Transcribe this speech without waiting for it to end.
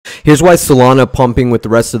Here's why Solana pumping with the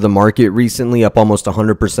rest of the market recently, up almost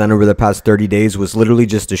 100% over the past 30 days, was literally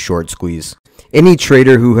just a short squeeze. Any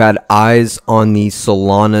trader who had eyes on the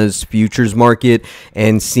Solana's futures market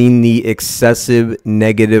and seen the excessive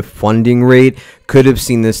negative funding rate could have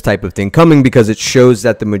seen this type of thing coming, because it shows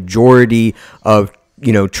that the majority of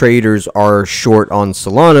traders are short on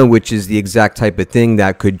Solana, which is the exact type of thing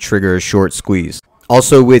that could trigger a short squeeze.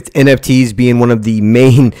 Also, with NFTs being one of the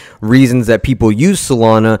main reasons that people use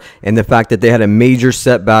Solana, and the fact that they had a major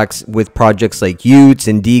setbacks with projects like y00ts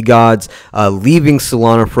and DeGods leaving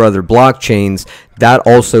Solana for other blockchains, that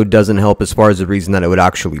also doesn't help as far as the reason that it would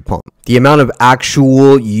actually pump. The amount of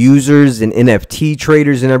actual users and NFT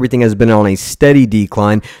traders and everything has been on a steady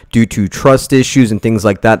decline due to trust issues and things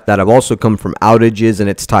like that that have also come from outages and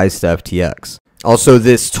its ties to FTX. Also,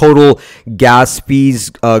 this total gas fees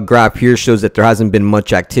graph here shows that there hasn't been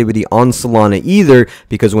much activity on Solana either,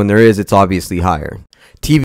 because when there is, it's obviously higher.